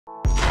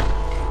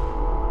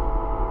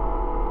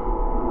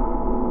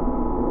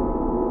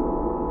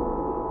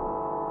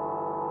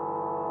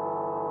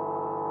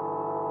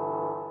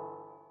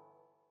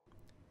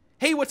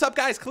Hey, what's up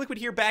guys? Kliquid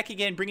here, back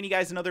again, bringing you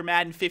guys another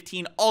Madden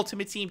 15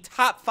 Ultimate Team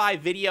Top 5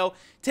 video.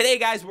 Today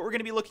guys, what we're going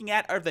to be looking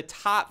at are the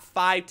top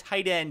 5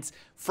 tight ends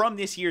from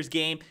this year's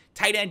game.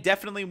 Tight end,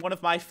 definitely one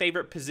of my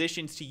favorite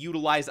positions to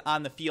utilize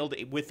on the field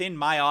within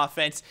my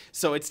offense,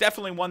 so it's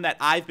definitely one that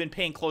I've been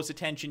paying close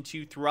attention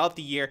to throughout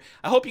the year.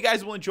 I hope you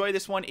guys will enjoy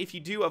this one. If you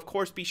do, of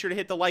course, be sure to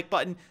hit the like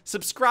button,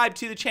 subscribe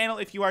to the channel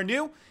if you are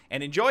new,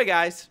 and enjoy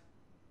guys.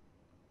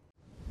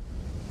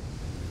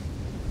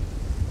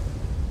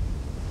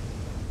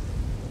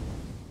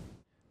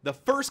 The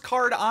first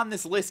card on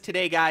this list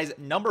today, guys,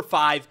 number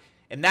 5,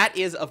 and that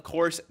is, of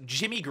course,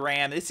 Jimmy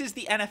Graham. This is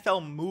the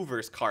NFL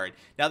Movers card.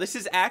 Now, this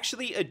is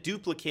actually a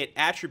duplicate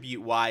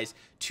attribute-wise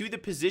to the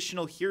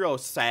Positional Hero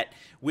set,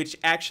 which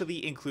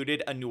actually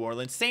included a New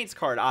Orleans Saints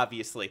card,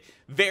 obviously.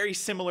 Very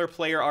similar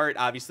player art.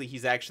 Obviously,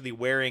 he's actually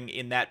wearing,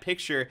 in that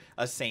picture,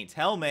 a Saints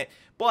helmet,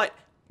 but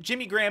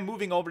Jimmy Graham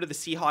moving over to the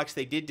Seahawks,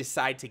 they did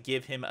decide to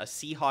give him a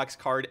Seahawks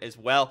card as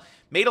well.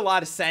 Made a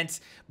lot of sense,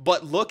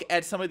 but look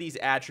at some of these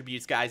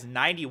attributes, guys.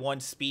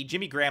 91 speed.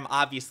 Jimmy Graham,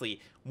 obviously,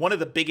 one of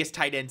the biggest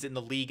tight ends in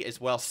the league as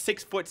well.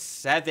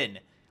 6'7"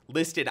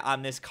 listed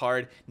on this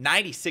card.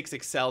 96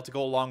 excel to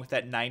go along with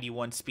that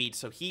 91 speed,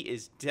 so he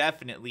is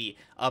definitely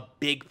a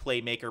big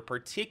playmaker,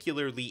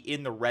 particularly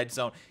in the red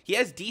zone. He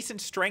has decent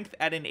strength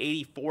at an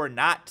 84,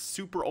 not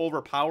super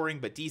overpowering,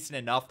 but decent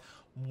enough.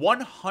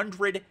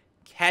 100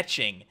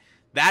 catching.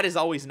 That is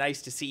always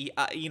nice to see.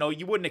 You know,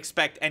 you wouldn't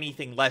expect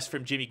anything less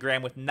from Jimmy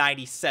Graham with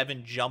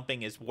 97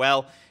 jumping as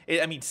well.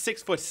 I mean,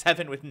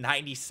 6'7" with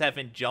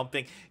 97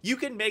 jumping. You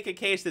can make a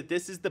case that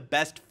this is the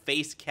best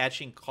face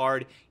catching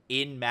card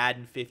in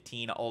Madden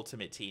 15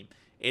 Ultimate Team.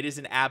 It is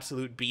an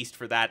absolute beast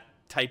for that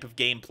type of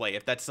gameplay,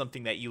 if that's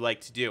something that you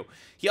like to do.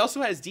 He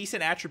also has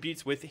decent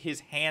attributes with his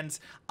hands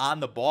on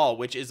the ball,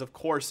 which is, of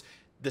course,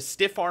 the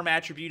stiff arm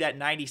attribute at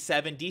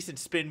 97, decent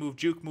spin move,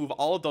 juke move,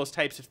 all of those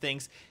types of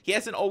things. He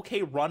has an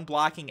okay run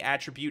blocking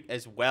attribute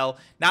as well.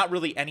 Not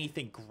really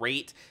anything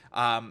great,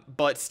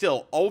 but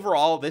still,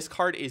 overall, this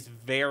card is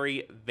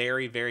very,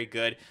 very, very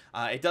good.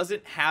 It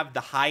doesn't have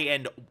the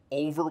high-end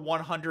over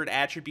 100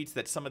 attributes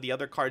that some of the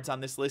other cards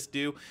on this list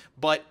do,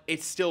 but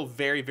it's still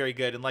very, very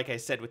good. And like I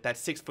said, with that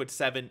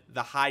 6'7",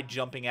 the high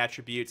jumping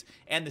attributes,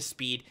 and the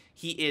speed,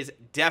 he is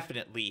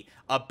definitely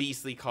a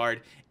beastly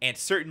card, and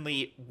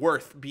certainly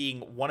worth being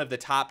one of the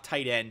top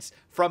tight ends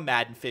from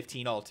Madden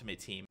 15 Ultimate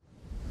Team.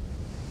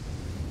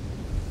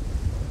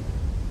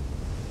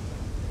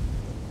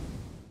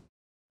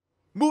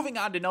 Moving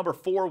on to number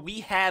 4,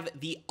 we have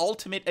the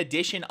Ultimate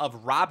Edition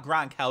of Rob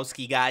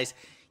Gronkowski, guys.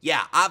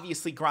 Yeah,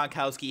 obviously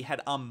Gronkowski had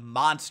a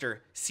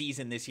monster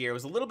season this year. It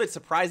was a little bit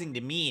surprising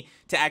to me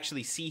to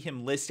actually see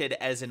him listed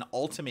as an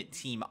Ultimate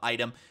Team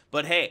item.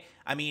 But hey,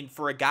 I mean,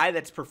 for a guy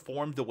that's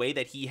performed the way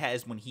that he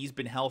has when he's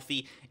been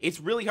healthy, it's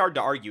really hard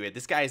to argue it.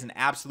 This guy is an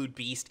absolute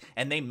beast,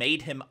 and they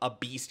made him a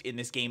beast in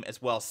this game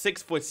as well.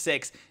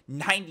 6'6",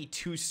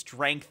 92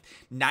 strength,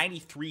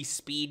 93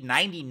 speed,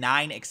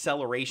 99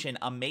 acceleration,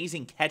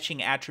 amazing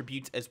catching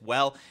attributes as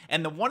well.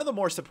 And one of the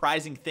more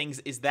surprising things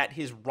is that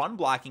his run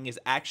blocking is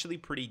actually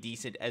pretty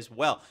decent as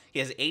well. He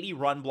has 80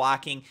 run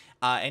blocking,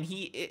 and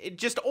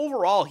just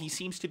overall, he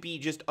seems to be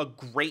just a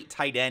great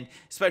tight end,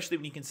 especially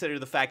when you consider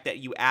the fact that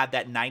you add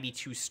that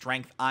 92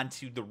 strength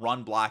onto the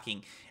run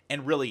blocking.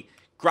 And really,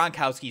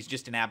 Gronkowski is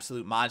just an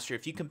absolute monster.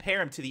 If you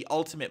compare him to the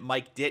Ultimate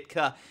Mike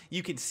Ditka,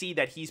 you can see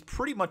that he's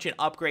pretty much an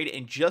upgrade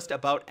in just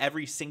about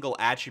every single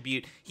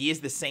attribute. He is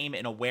the same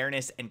in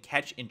awareness and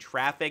catch in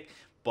traffic,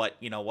 but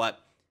you know what?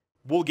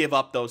 We'll give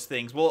up those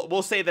things.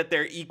 We'll say that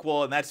they're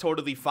equal, and that's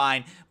totally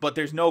fine, but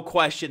there's no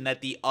question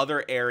that the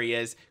other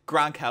areas,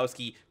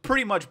 Gronkowski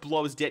pretty much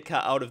blows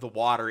Ditka out of the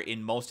water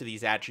in most of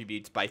these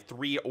attributes by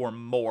 3 or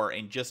more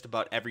in just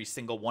about every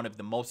single one of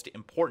the most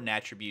important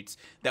attributes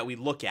that we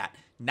look at,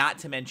 not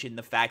to mention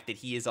the fact that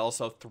he is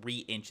also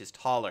 3 inches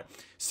taller.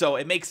 So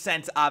it makes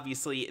sense,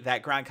 obviously,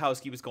 that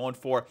Gronkowski was going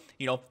for,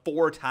 you know,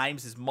 4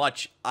 times as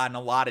much on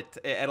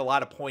at a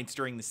lot of points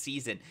during the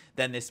season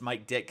than this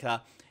Mike Ditka.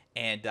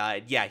 And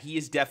yeah, he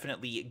is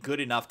definitely good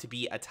enough to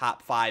be a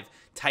top 5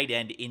 tight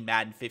end in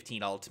Madden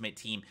 15 Ultimate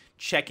Team,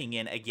 checking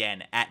in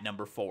again at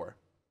number 4.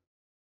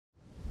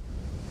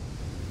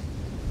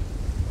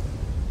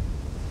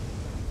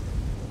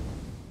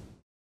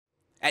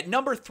 At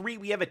number 3,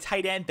 we have a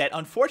tight end that,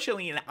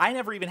 unfortunately, I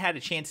never even had a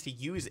chance to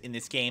use in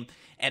this game,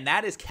 and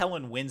that is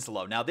Kellen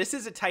Winslow. Now, this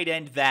is a tight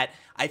end that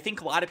I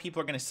think a lot of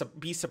people are going to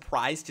be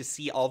surprised to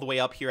see all the way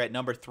up here at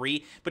number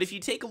 3, but if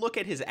you take a look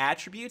at his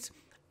attributes,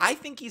 I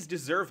think he's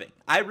deserving.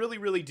 I really,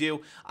 really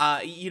do.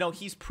 You know,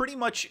 he's pretty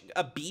much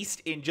a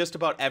beast in just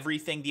about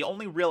everything. The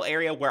only real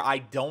area where I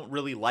don't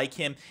really like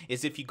him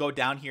is if you go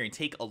down here and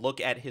take a look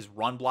at his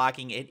run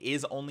blocking. It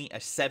is only a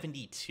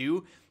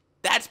 72.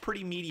 That's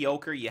pretty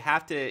mediocre. You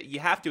have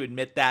to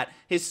admit that.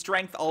 His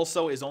strength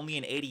also is only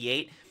an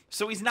 88.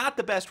 So he's not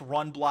the best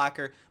run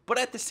blocker, but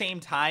at the same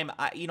time,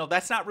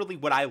 that's not really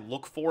what I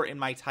look for in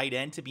my tight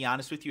end, to be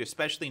honest with you,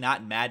 especially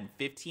not in Madden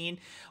 15.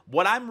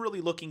 What I'm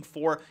really looking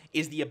for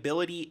is the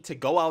ability to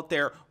go out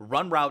there,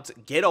 run routes,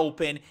 get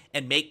open,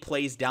 and make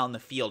plays down the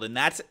field. And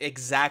that's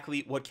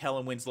exactly what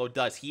Kellen Winslow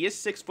does. He is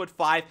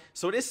 6'5",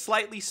 so it is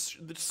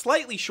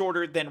slightly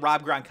shorter than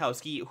Rob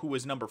Gronkowski, who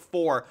was number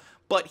 4.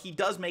 But he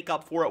does make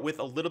up for it with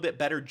a little bit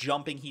better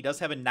jumping. He does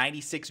have a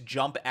 96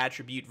 jump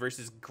attribute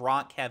versus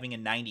Gronk having a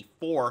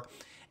 94.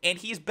 And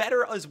he's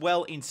better as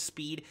well in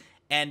speed.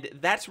 And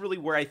that's really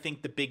where I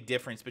think the big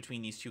difference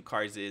between these two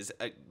cards is.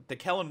 The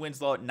Kellen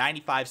Winslow at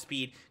 95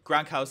 speed,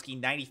 Gronkowski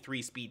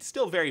 93 speed.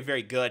 Still very,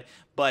 very good,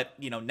 but,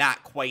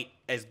 not quite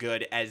as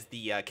good as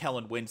the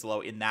Kellen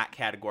Winslow in that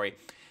category.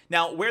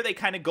 Now, where they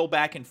kind of go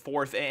back and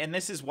forth, and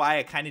this is why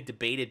I kind of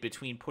debated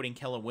between putting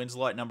Kellen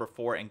Winslow at number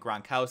 4 and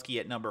Gronkowski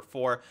at number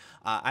 4.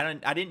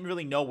 I didn't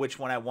really know which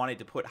one I wanted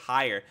to put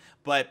higher,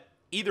 but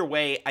either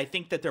way, I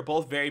think that they're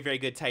both very, very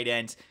good tight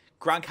ends.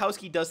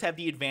 Gronkowski does have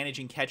the advantage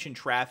in catching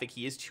traffic.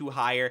 He is 2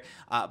 higher,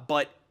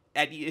 but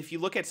if you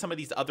look at some of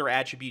these other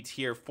attributes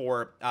here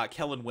for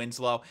Kellen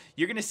Winslow,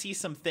 you're going to see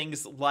some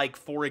things like,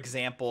 for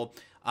example,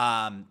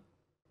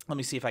 let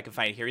me see if I can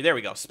find it here. There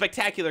we go.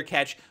 Spectacular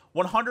catch.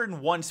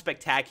 101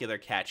 spectacular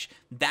catch.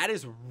 That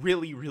is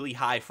really, really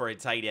high for a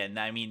tight end.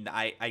 I mean,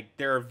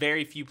 there are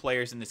very few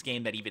players in this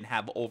game that even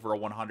have over a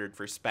 100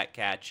 for spec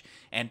catch,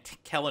 and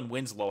Kellen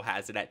Winslow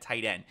has it at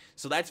tight end.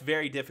 So that's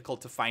very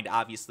difficult to find,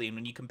 obviously. And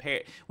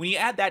when you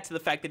add that to the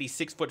fact that he's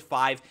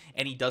 6'5"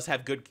 and he does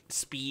have good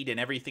speed and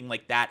everything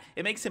like that,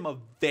 it makes him a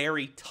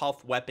very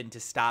tough weapon to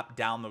stop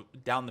down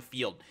the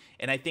field.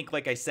 And I think,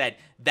 like I said,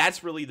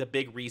 that's really the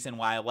big reason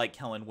why I like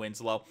Kellen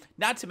Winslow.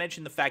 Not to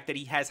mention the fact that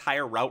he has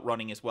higher route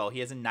running as well. He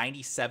has a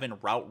 97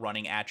 route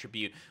running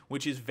attribute,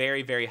 which is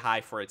very, very high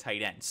for a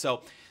tight end.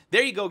 So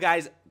there you go,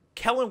 guys.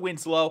 Kellen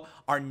Winslow,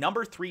 our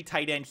number 3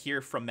 tight end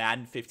here from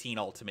Madden 15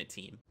 Ultimate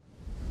Team.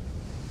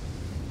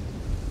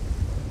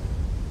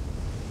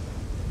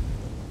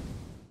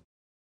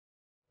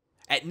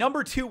 At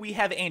number 2, we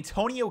have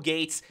Antonio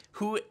Gates,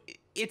 who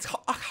it's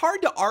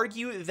hard to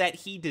argue that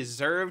he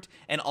deserved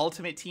an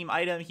Ultimate Team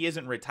item. He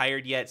isn't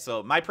retired yet,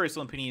 so my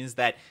personal opinion is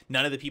that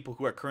none of the people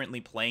who are currently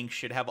playing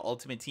should have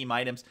Ultimate Team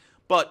items.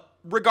 But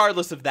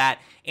regardless of that,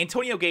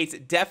 Antonio Gates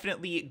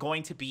definitely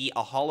going to be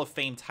a Hall of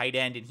Fame tight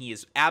end, and he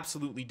is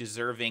absolutely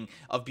deserving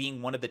of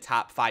being one of the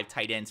top 5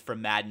 tight ends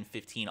from Madden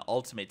 15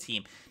 Ultimate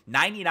Team.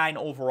 99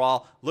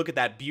 overall. Look at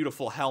that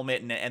beautiful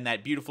helmet and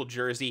that beautiful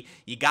jersey.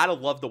 You gotta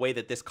love the way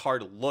that this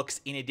card looks,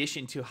 in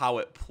addition to how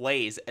it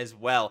plays as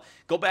well.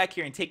 Go back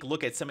here and take a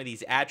look at some of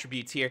these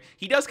attributes here.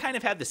 He does kind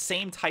of have the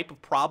same type of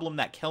problem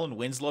that Kellen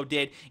Winslow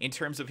did in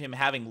terms of him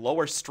having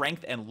lower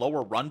strength and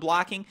lower run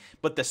blocking,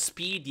 but the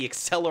speed, the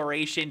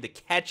acceleration, the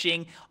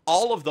catching,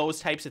 all of those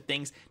types of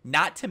things,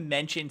 not to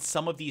mention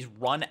some of these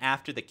run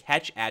after the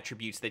catch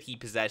attributes that he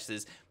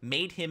possesses,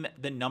 made him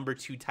the number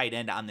 2 tight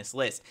end on this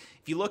list.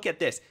 If you look at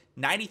this,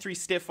 93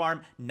 stiff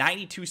arm,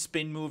 92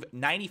 spin move,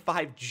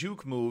 95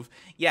 juke move.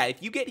 Yeah,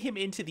 if you get him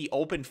into the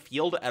open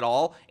field at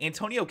all,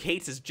 Antonio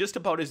Gates is just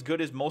about as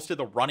good as most of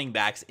the running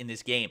backs in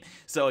this game.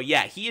 So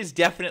yeah, he is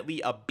definitely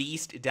a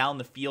beast down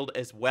the field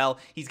as well.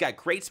 He's got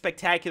great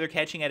spectacular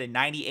catching at a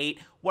 98,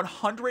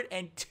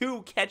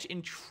 102 catch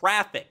in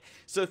traffic.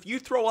 So if you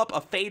throw up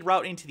a fade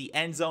route into the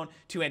end zone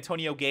to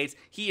Antonio Gates,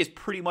 he is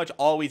pretty much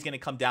always going to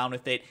come down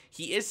with it.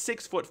 He is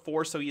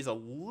 6'4", so he's a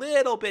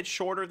little bit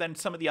shorter than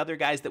some of the other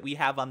guys that we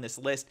have on this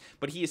list,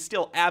 but he is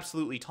still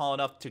absolutely tall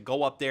enough to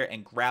go up there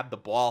and grab the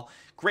ball.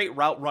 Great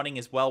route running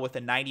as well with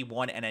a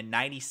 91 and a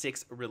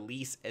 96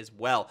 release as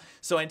well.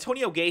 So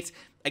Antonio Gates,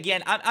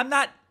 again, I'm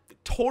not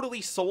totally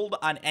sold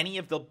on any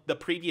of the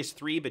previous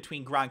 3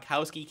 between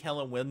Gronkowski,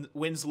 Kellen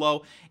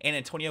Winslow, and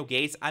Antonio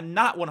Gates. I'm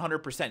not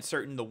 100%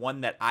 certain the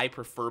one that I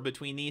prefer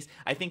between these.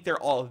 I think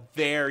they're all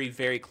very,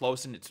 very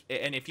close, and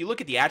if you look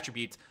at the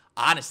attributes,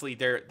 honestly,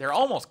 they're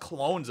almost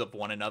clones of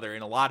one another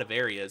in a lot of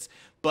areas.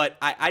 But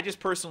I just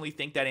personally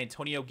think that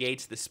Antonio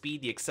Gates, the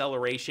speed, the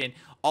acceleration,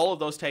 all of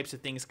those types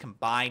of things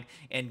combined,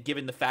 and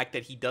given the fact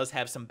that he does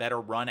have some better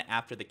run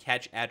after the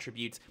catch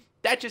attributes,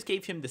 that just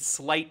gave him the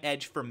slight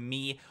edge for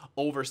me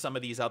over some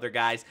of these other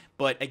guys.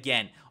 But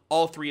again,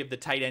 all 3 of the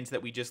tight ends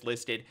that we just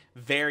listed,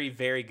 very,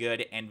 very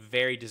good and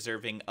very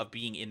deserving of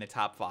being in the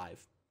top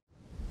 5.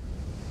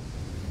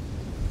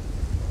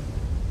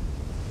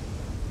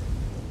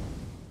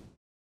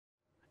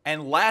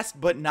 And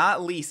last but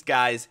not least,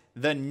 guys,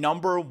 the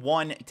number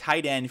 1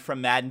 tight end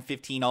from Madden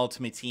 15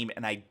 Ultimate Team,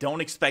 and I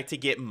don't expect to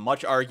get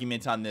much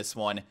argument on this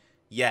one.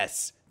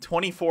 Yes,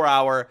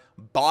 24-hour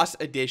Boss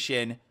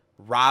Edition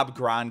Rob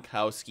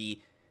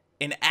Gronkowski,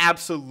 an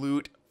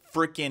absolute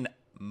freaking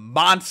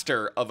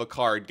monster of a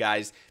card,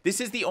 guys. This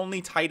is the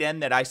only tight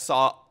end that I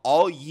saw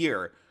all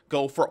year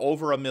go for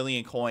over 1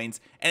 million coins,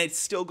 and it's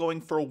still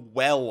going for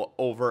well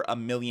over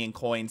 1 million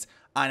coins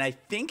on, I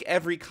think,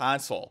 every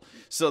console.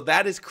 So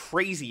that is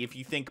crazy if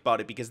you think about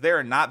it, because there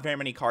are not very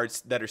many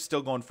cards that are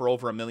still going for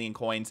over 1 million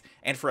coins,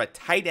 and for a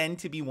tight end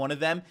to be one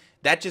of them,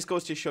 that just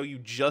goes to show you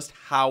just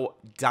how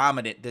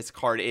dominant this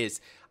card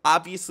is.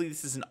 Obviously,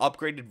 this is an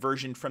upgraded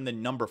version from the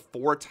number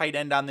 4 tight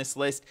end on this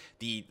list,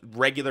 the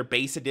regular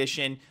base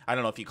edition. I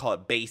don't know if you call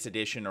it base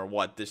edition or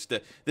what.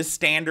 The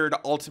standard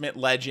ultimate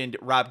legend,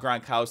 Rob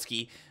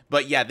Gronkowski.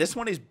 But yeah, this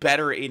one is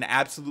better in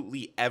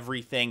absolutely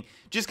everything.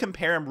 Just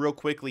compare him real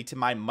quickly to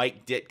my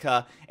Mike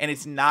Ditka, and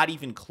it's not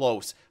even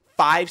close.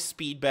 5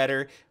 speed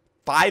better,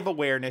 5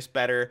 awareness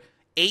better,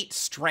 8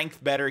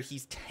 strength better.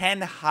 He's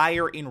 10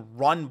 higher in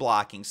run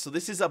blocking. So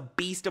this is a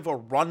beast of a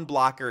run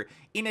blocker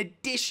in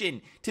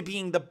addition to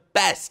being the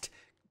best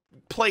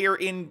player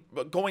in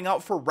going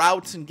out for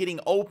routes and getting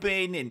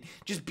open and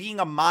just being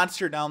a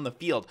monster down the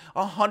field.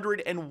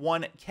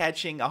 101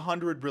 catching,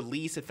 100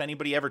 release. If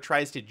anybody ever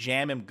tries to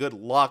jam him, good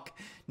luck.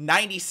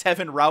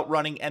 97 route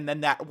running, and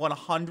then that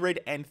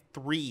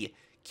 103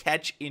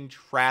 catch in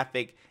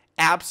traffic.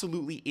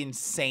 Absolutely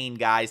insane,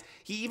 guys.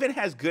 He even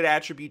has good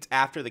attributes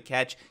after the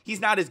catch. He's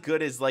not as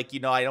good as, like,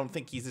 I don't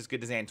think he's as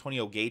good as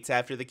Antonio Gates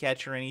after the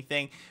catch or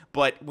anything.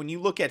 But when you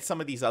look at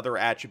some of these other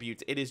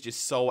attributes, it is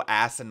just so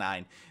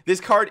asinine. This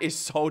card is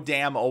so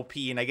damn OP,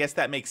 and I guess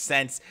that makes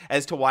sense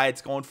as to why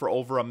it's going for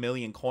over 1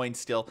 million coins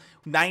still.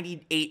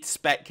 98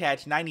 spec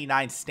catch,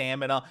 99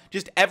 stamina.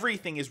 Just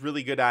everything is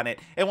really good on it.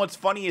 And what's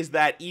funny is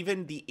that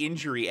even the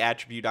injury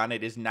attribute on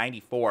it is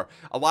 94.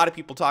 A lot of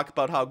people talk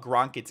about how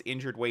Gronk gets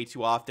injured way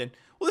too often.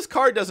 Well, this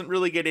card doesn't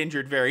really get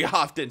injured very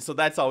often, so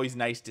that's always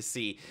nice to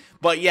see.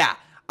 But yeah,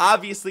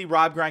 obviously,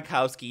 Rob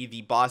Gronkowski,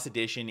 the boss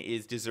edition,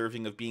 is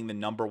deserving of being the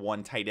number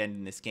 1 tight end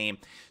in this game.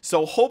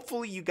 So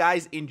hopefully you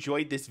guys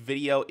enjoyed this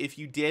video. If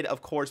you did,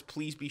 of course,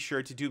 please be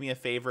sure to do me a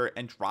favor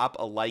and drop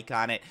a like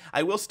on it.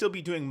 I will still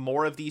be doing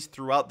more of these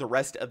throughout the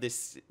rest of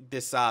this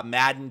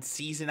Madden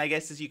season, I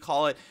guess as you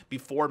call it,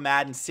 before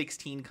Madden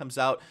 16 comes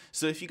out.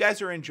 So if you guys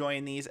are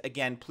enjoying these,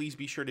 again, please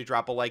be sure to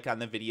drop a like on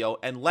the video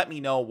and let me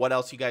know what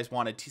else you guys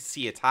wanted to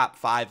see a top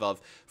 5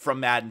 of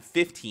from Madden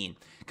 15.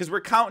 Because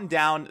we're counting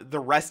down the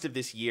rest of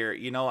this year.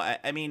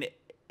 I mean,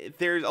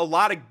 there's a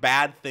lot of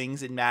bad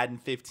things in Madden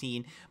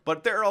 15,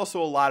 but there are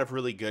also a lot of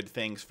really good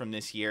things from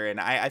this year, and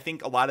I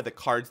think a lot of the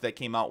cards that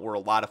came out were a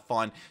lot of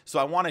fun, so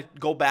I want to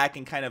go back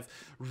and kind of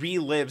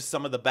relive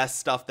some of the best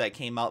stuff that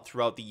came out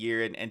throughout the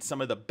year and some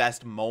of the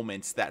best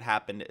moments that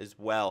happened as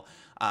well.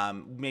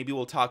 Maybe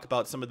we'll talk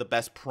about some of the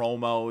best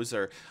promos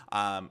or,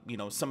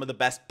 some of the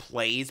best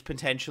plays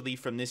potentially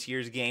from this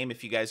year's game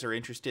if you guys are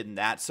interested in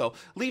that. So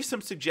leave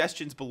some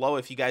suggestions below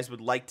if you guys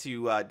would like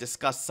to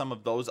discuss some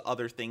of those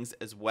other things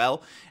as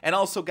well. And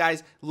also,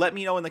 guys, let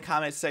me know in the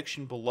comments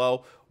section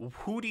below,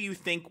 who do you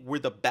think were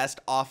the best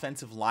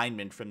offensive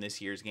linemen from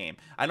this year's game?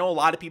 I know a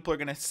lot of people are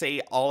going to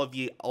say all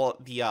the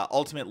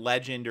Ultimate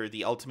Legend or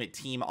the Ultimate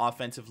Team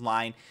offensive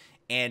line,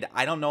 and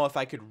I don't know if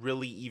I could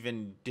really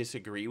even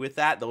disagree with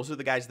that. Those are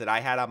the guys that I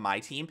had on my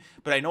team.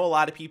 But I know a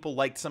lot of people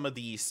liked some of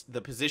the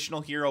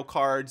positional hero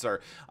cards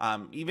or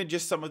even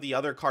just some of the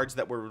other cards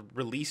that were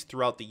released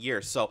throughout the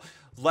year. So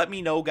let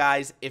me know,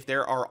 guys, if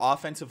there are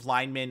offensive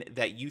linemen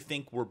that you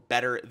think were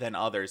better than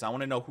others. I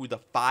want to know who the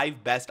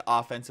 5 best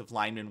offensive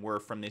linemen were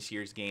from this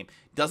year's game.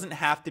 Doesn't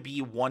have to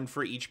be 1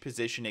 for each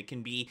position. It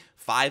can be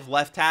 5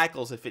 left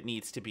tackles if it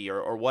needs to be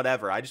or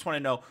whatever. I just want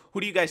to know, who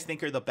do you guys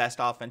think are the best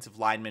offensive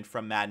linemen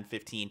from Madden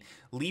 15?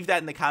 Leave that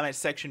in the comments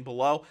section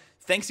below.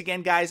 Thanks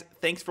again, guys.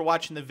 Thanks for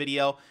watching the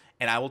video,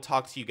 and I will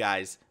talk to you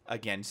guys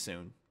again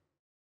soon.